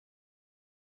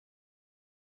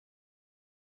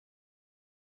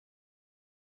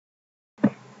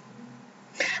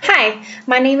Hi,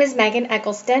 my name is Megan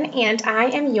Eccleston, and I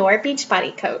am your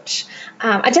Beachbody coach.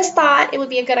 I just thought it would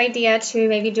be a good idea to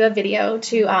maybe do a video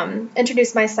to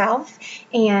introduce myself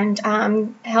and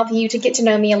help you to get to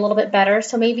know me a little bit better,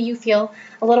 so maybe you feel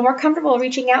a little more comfortable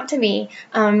reaching out to me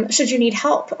should you need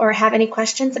help or have any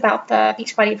questions about the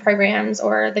Beachbody programs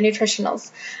or the nutritionals.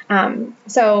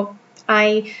 So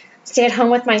I stay at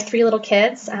home with my 3 little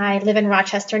kids. I live in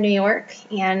Rochester, New York,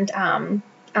 and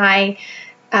I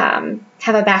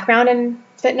have a background in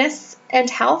fitness and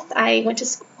health. I went to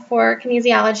school for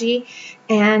kinesiology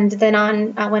and then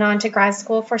went on to grad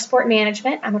school for sport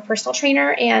management. I'm a personal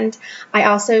trainer, and I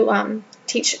also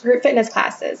teach group fitness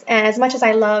classes. And as much as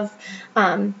I love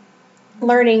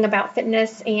learning about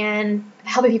fitness and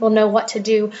helping people know what to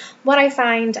do, what I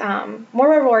find more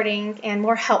rewarding and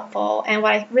more helpful, and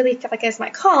what I really feel like is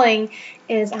my calling,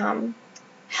 is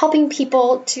helping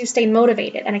people to stay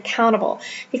motivated and accountable,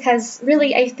 because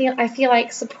really I feel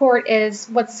like support is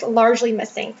what's largely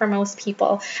missing for most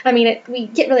people. I mean, we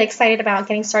get really excited about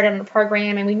getting started on a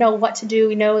program, and we know what to do,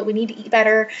 we know that we need to eat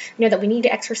better, we know that we need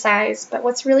to exercise, but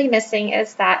what's really missing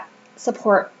is that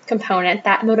support component,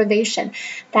 that motivation,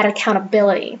 that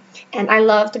accountability. And I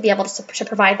love to be able to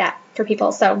provide that for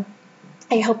people. So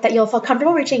I hope that you'll feel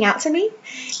comfortable reaching out to me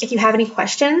if you have any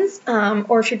questions,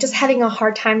 or if you're just having a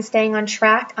hard time staying on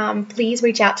track. Please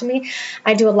reach out to me.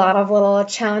 I do a lot of little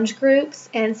challenge groups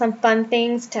and some fun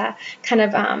things to kind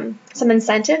of some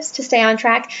incentives to stay on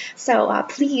track. So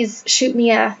please shoot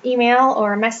me an email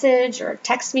or a message, or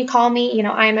text me, call me. You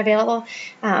know, I am available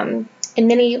in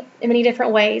many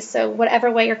different ways. So whatever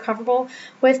way you're comfortable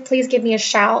with, please give me a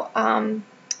shout.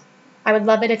 I would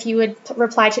love it if you would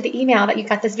reply to the email that you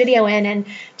got this video in, and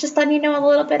just let me know a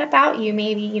little bit about you,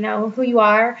 maybe, you know, who you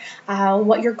are,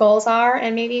 what your goals are,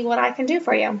 and maybe what I can do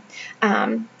for you.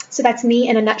 So that's me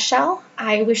in a nutshell.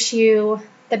 I wish you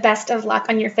the best of luck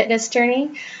on your fitness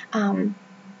journey.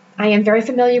 I am very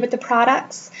familiar with the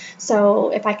products, so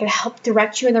if I could help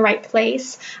direct you in the right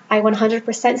place, I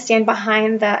 100% stand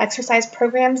behind the exercise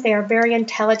programs. They are very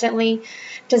intelligently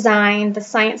designed. The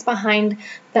science behind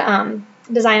the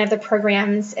design of the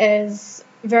programs is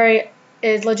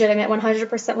legitimate,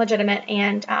 100% legitimate,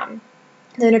 and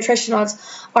the nutritionals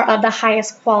are of the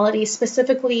highest quality.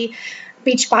 Specifically,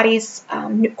 Beachbody's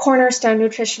cornerstone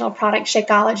nutritional product,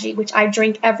 Shakeology, which I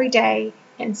drink every day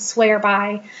and swear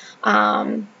by.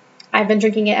 I've been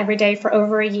drinking it every day for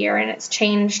over a year, and it's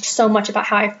changed so much about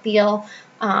how I feel,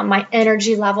 my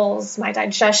energy levels, my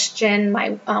digestion,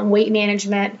 my weight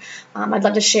management. I'd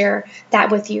love to share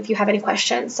that with you if you have any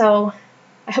questions. So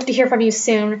I hope to hear from you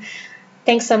soon.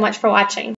 Thanks so much for watching.